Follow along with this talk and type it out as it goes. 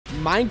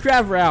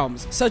Minecraft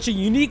Realms, such a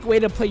unique way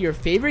to play your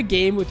favorite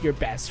game with your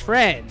best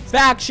friends.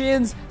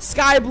 Factions,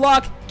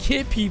 skyblock,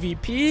 kit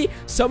PvP,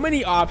 so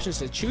many options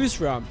to choose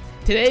from.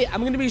 Today, I'm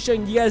going to be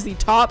showing you guys the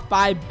top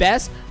 5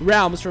 best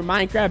realms for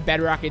Minecraft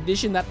Bedrock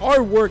Edition that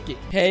are working.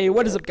 Hey,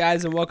 what is up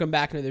guys, and welcome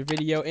back to another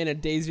video. In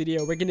today's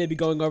video, we're going to be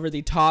going over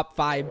the top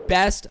 5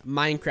 best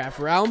Minecraft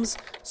realms,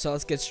 so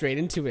let's get straight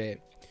into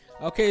it.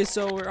 Okay,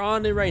 so we're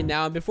on it right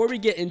now, and before we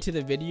get into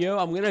the video,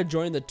 I'm going to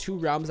join the 2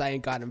 realms I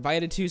got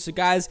invited to. So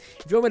guys,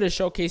 if you want me to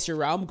showcase your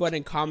realm, go ahead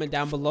and comment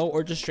down below,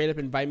 or just straight up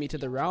invite me to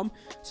the realm.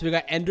 So we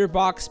got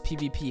Enderbox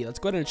PvP. Let's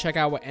go ahead and check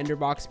out what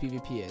Enderbox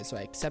PvP is. So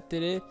I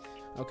accepted it.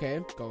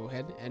 Okay, go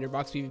ahead.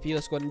 Enderbox PvP.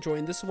 Let's go ahead and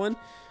join this one.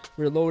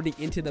 We're loading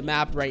into the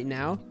map right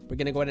now. We're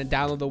gonna go ahead and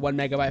download the 1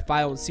 MB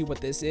file and see what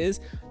this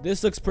is.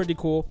 This looks pretty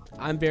cool.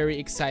 I'm very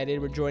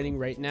excited. We're joining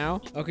right now.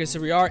 Okay, so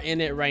we are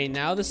in it right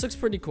now. This looks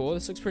pretty cool.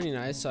 This looks pretty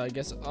nice. So I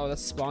guess, oh,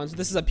 that's spawns.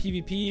 This is a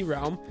PvP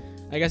realm.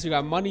 I guess we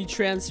got money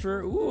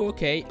transfer. Ooh,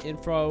 okay.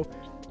 Info.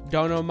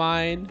 Dono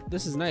mine.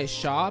 This is nice.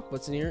 Shop.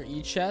 What's in here?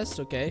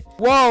 E-chest. Okay.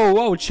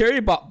 Whoa,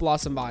 cherry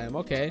blossom biome.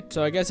 Okay.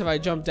 So I guess if I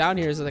jump down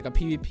here, is it like a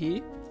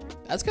PvP?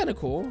 That's kind of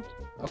cool.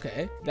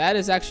 Okay, that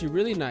is actually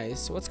really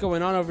nice. What's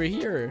going on over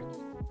here?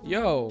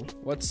 Yo,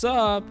 what's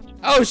up?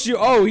 Oh shoot,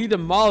 oh, he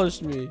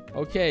demolished me.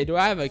 Okay, do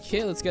I have a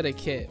kit? Let's get a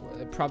kit.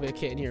 Probably a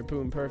kit in here.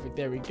 Boom, perfect.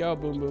 There we go.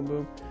 Boom, boom,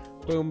 boom.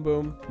 Boom,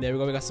 boom. There we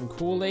go. We got some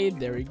Kool-Aid.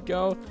 There we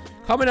go.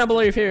 Comment down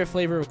below your favorite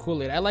flavor of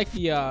Kool-Aid. I like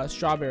the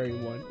strawberry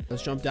one.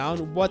 Let's jump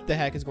down. What the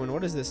heck is going on?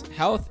 What is this?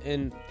 Health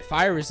and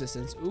fire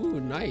resistance. Ooh,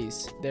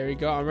 nice. There we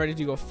go. I'm ready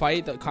to go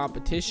fight the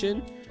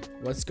competition.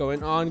 What's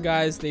going on,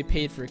 guys? They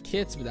paid for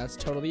kits, but that's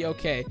totally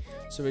okay.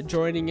 So we're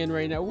joining in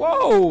right now.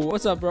 Whoa!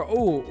 What's up, bro?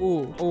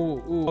 Ooh.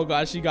 Oh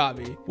gosh, he got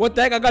me. What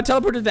the heck? I got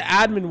teleported to the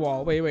admin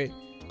wall. Wait,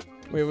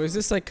 was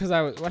this like because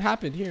I was, what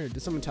happened here?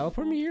 Did someone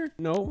teleport me here?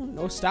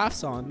 No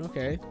staffs on.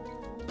 Okay.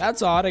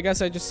 That's odd. I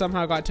guess I just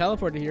somehow got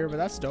teleported here, but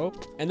that's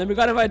dope. And then we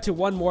got invited to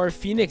one more,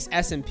 Phoenix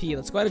SMP.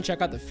 Let's go ahead and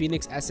check out the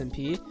Phoenix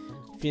SMP.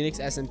 Phoenix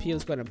SMP.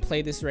 Let's go ahead and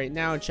play this right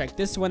now and check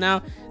this one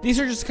out. These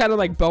are just kind of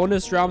like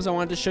bonus realms I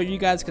wanted to show you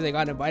guys because I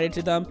got invited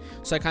to them.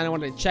 So I kind of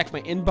wanted to check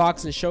my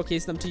inbox and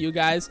showcase them to you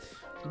guys.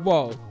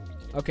 Whoa.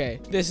 Okay.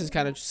 This is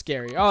kind of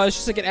scary. Oh, it's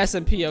just like an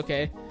SMP.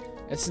 Okay.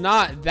 It's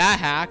not that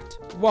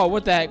hacked. Whoa,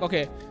 what the heck?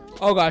 Okay.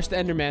 Oh gosh, the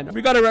Enderman.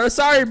 We got to run.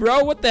 Sorry,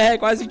 bro. What the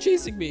heck? Why is he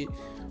chasing me?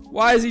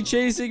 Why is he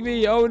chasing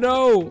me? Oh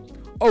no.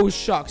 Oh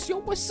shucks. Yo,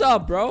 what's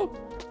up, bro?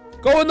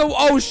 Go in the,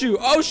 oh shoot.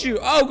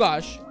 Oh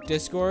gosh.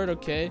 Discord.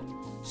 Okay.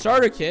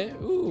 Starter kit.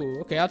 Ooh,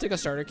 okay, I'll take a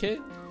starter kit.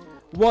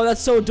 Whoa,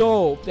 that's so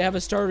dope. They have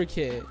a starter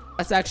kit.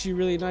 That's actually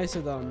really nice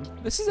of them.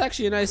 This is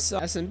actually a nice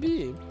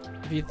SMB.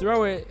 If you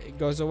throw it, it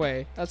goes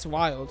away. That's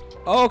wild.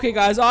 Okay,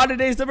 guys, on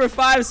today's number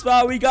 5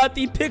 spot, we got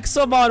the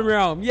Pixelmon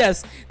realm.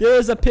 Yes, there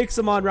is a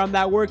Pixelmon realm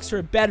that works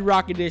for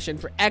Bedrock Edition,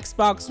 for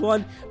Xbox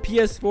One,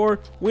 PS4,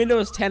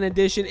 Windows 10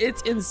 Edition.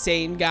 It's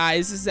insane,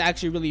 guys. This is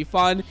actually really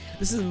fun.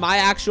 This is my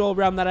actual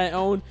realm that I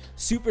own.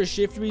 Super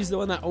Shifty is the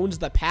one that owns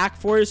the pack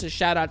for us, so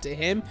shout out to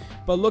him.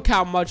 But look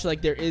how much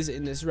like there is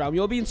in this realm.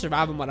 You'll be in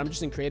survival mode. I'm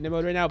just in creative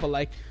mode right now, but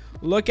like,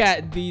 look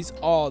at these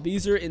all.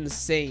 These are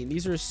insane.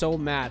 These are so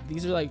mad.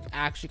 These are like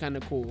actually kind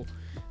of cool.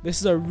 This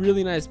is a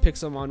really nice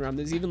Pixelmon realm.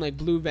 There's even like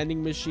blue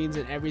vending machines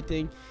and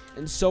everything,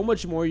 and so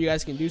much more you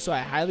guys can do. So I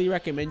highly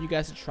recommend you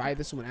guys to try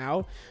this one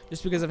out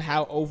just because of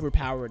how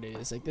overpowered it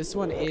is. Like, this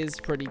one is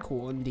pretty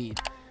cool indeed.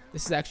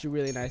 This is actually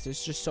really nice.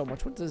 There's just so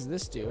much. What does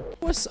this do?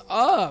 What's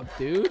up,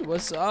 dude?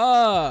 What's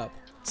up?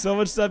 So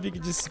much stuff you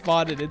can just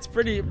spot it. It's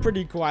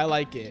pretty cool. I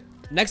like it.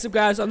 Next up,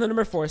 guys, on the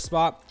number 4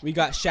 spot, we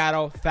got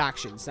Shadow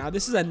Factions. Now,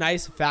 this is a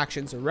nice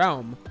factions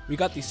realm. We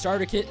got the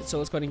starter kit, so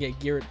let's go ahead and get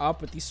geared up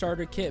with the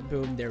starter kit.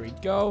 Boom, there we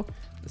go.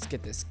 Let's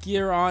get this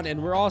gear on,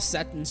 and we're all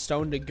set in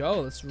stone to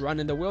go. Let's run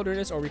in the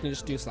wilderness, or we can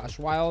just do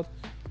 /wild.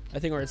 I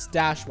think, or it's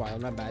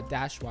 -wild, not bad.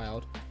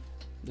 -wild.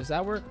 Does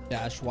that work?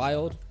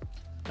 -wild.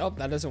 Nope,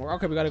 that doesn't work.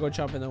 Okay, we gotta go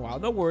jump in the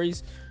wild. No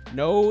worries.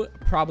 No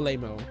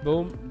problemo.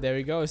 Boom. There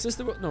we go. Is this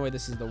the... No way,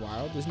 this is the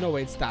wild. There's no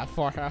way it's that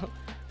far out.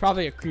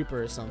 Probably a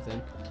creeper or something.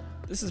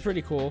 This is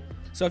pretty cool.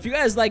 So if you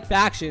guys like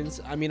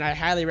factions, I mean, I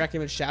highly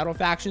recommend Shadow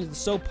Factions. It's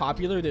so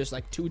popular. There's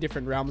like 2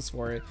 different realms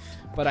for it.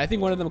 But I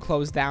think one of them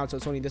closed down, so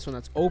it's only this one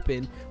that's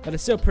open. But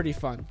it's still pretty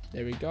fun.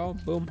 There we go.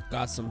 Boom.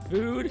 Got some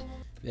food.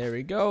 There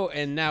we go.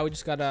 And now we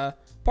just gotta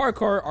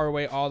parkour our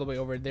way all the way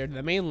over there to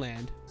the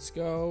mainland. Let's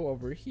go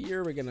over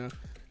here. We're gonna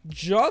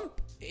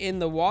jump in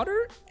the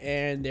water,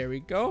 and there we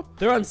go.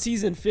 They're on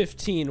season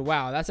 15.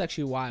 Wow, that's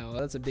actually wild.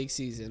 That's a big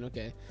season.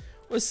 Okay,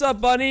 what's up,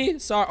 bunny?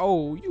 Sorry.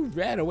 Oh, you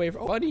ran away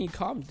from... Oh, bunny,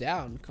 calm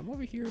down. Come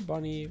over here,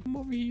 bunny. Come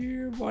over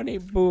here, bunny.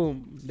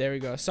 Boom. There we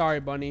go.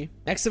 Sorry, bunny.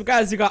 Next up,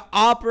 guys, we got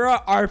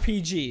Opera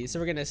RPG. So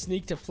we're gonna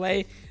sneak to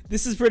play.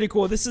 This is pretty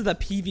cool. This is the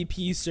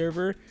PvP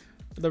server.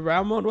 The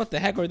realm mode. What the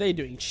heck are they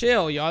doing?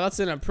 Chill, y'all. That's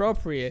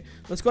inappropriate.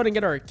 Let's go ahead and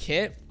get our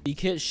kit. The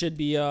kit should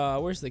be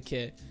where's the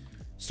kit?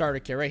 Starter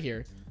kit right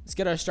here. Let's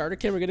get our starter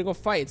kit. We're gonna go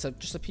fight. It's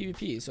just a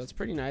PvP, so it's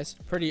pretty nice,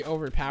 pretty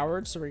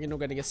overpowered. So we're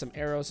gonna get some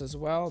arrows as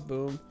well.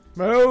 Boom,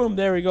 boom.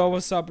 There we go.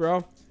 What's up,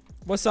 bro?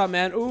 What's up,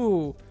 man?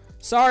 Ooh,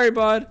 Sorry,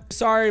 bud.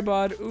 Sorry,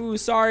 bud. Ooh,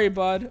 sorry,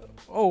 bud.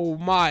 Oh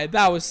my,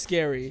 that was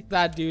scary.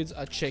 That dude's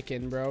a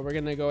chicken, bro. We're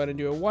gonna go ahead and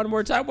do it one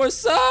more time.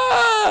 What's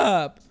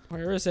up?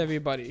 Where is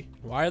everybody?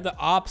 Why are the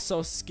ops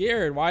so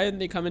scared? Why aren't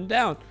they coming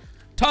down?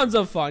 Tons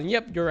of fun.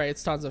 Yep, you're right.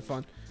 It's tons of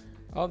fun.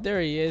 Oh,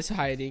 there he is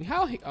hiding.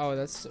 Oh,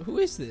 that's, who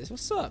is this?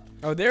 What's up?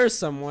 Oh, there's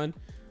someone.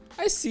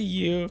 I see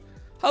you.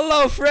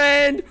 Hello,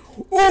 friend.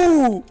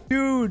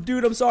 Ooh,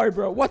 dude, I'm sorry,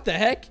 bro. What the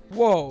heck?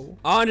 Whoa.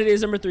 On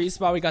today's number 3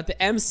 spot, we got the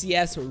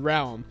MCS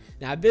Realm.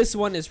 Now, this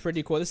one is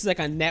pretty cool. This is like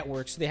a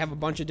network, so they have a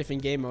bunch of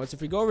different game modes. If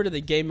we go over to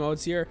the game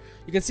modes here,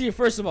 you can see,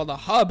 first of all, the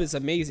hub is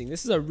amazing.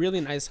 This is a really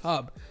nice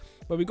hub.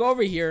 But we go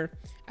over here,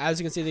 as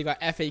you can see, they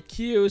got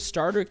FAQ,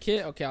 starter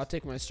kit. Okay, I'll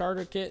take my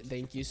starter kit.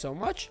 Thank you so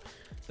much.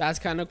 That's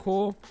kind of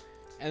cool.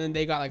 And then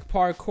they got like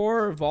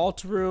parkour,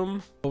 vault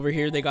room. Over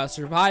here, they got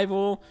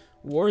survival,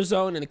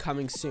 Warzone, and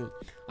coming soon.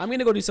 I'm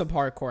gonna go do some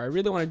parkour. I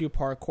really want to do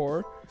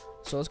parkour,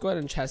 so let's go ahead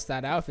and test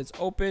that out. If it's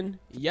open,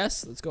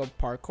 yes, let's go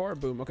parkour.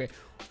 Boom. Okay.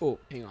 Oh,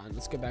 hang on,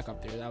 let's get back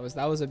up there.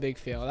 That was a big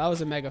fail. That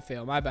was a mega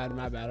fail. My bad.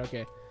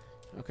 Okay.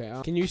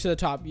 Can you reach to the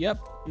top? Yep.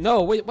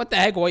 No, wait, what the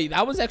heck? Wait,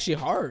 that was actually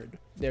hard.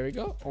 There we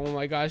go. Oh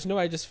my gosh, no,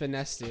 I just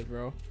finessed it,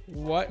 bro.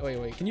 What?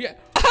 Wait, can you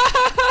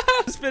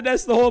just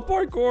finesse the whole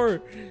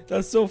parkour?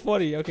 That's so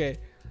funny. Okay,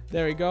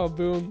 there we go.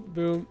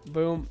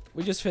 Boom.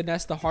 We just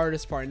finessed the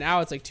hardest part.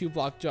 Now it's like 2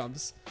 block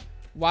jumps.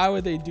 Why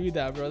would they do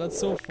that, bro? That's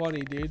so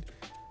funny, dude.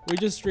 We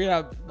just straight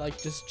up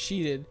like just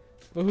cheated,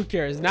 but who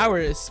cares? Now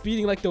we're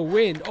speeding like the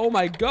wind. Oh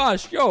my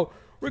gosh, yo,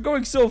 we're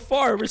going so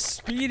far. We're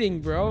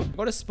speeding, bro.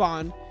 Go to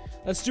spawn.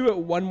 Let's do it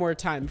one more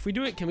time. If we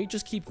do it, can we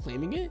just keep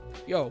claiming it?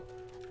 Yo,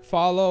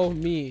 follow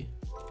me.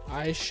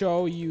 I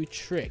show you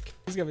trick.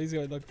 He's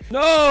gonna look.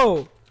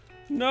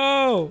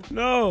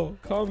 No,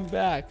 come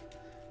back.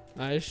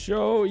 I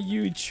show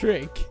you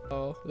trick.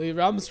 Oh, the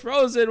realm's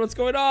frozen. What's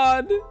going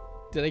on?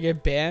 Did I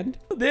get banned?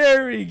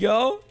 There we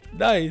go.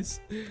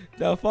 Nice.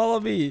 Now follow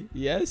me.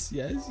 Yes.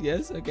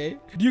 Okay.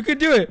 You can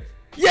do it.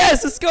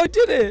 Yes, let's go.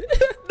 Did it.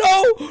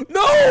 No.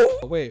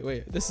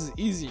 Wait. This is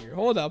easier.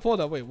 Hold up.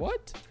 Wait,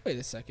 what? Wait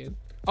a second.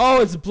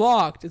 Oh, it's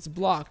blocked. It's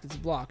blocked.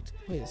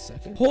 Wait a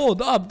second.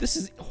 Hold up.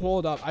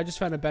 Hold up. I just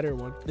found a better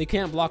one. They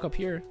can't block up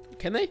here.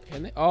 Can they?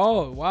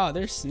 Oh, wow.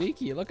 They're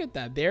sneaky. Look at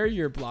that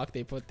barrier block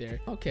they put there.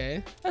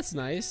 Okay. That's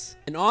nice.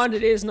 And on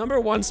today's number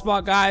 1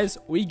 spot, guys,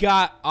 we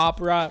got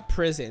Opera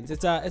Prisons.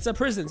 It's a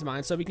prisons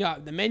mine. So we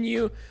got the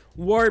menu,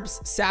 warps,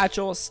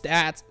 satchel,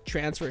 stats,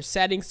 transfer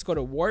settings. Let's go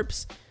to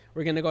warps.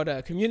 We're going to go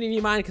to community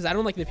mine because I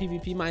don't like the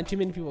PvP mine. Too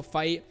many people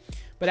fight.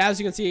 But as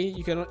you can see,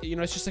 you can,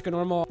 it's just like a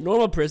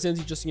normal prisons.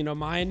 You just,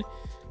 mine,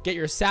 get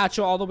your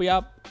satchel all the way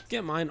up,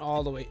 get mine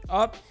all the way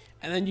up,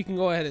 and then you can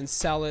go ahead and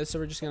sell it. So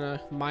we're just going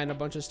to mine a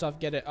bunch of stuff,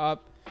 get it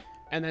up.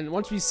 And then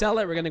once we sell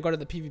it, we're going to go to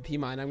the PvP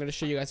mine. I'm going to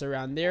show you guys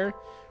around there.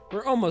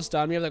 We're almost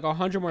done. We have like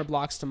 100 more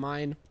blocks to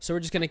mine. So we're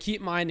just going to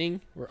keep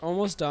mining. We're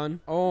almost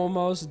done.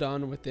 Almost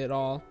done with it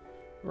all.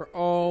 We're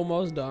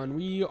almost done.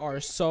 We are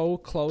so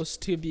close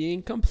to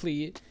being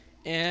complete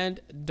and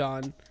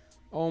done.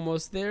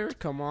 Almost there.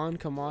 Come on.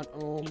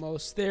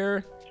 Almost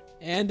there.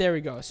 And there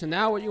we go. So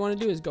now what you want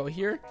to do is go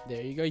here.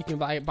 There you go. You can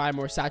buy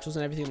more satchels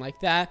and everything like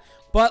that.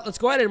 But let's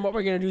go ahead, and what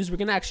we're going to do is we're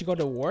going to actually go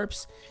to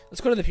warps. Let's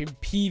go to the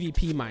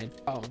PvP mine.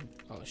 Oh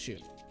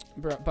shoot.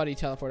 Buddy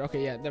teleport.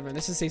 Okay, yeah, never mind.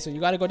 This is safe. So you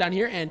got to go down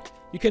here and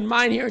you can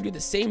mine here and do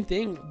the same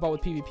thing but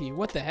with PvP.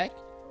 What the heck?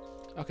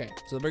 Okay,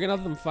 so we're going to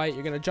let them fight.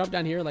 You're going to jump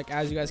down here, like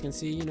as you guys can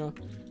see,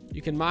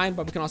 you can mine,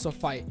 but we can also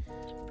fight.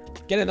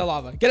 Get in the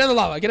lava. Get in the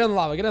lava.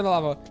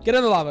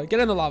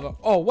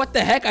 Oh, what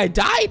the heck? I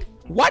died?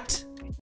 What?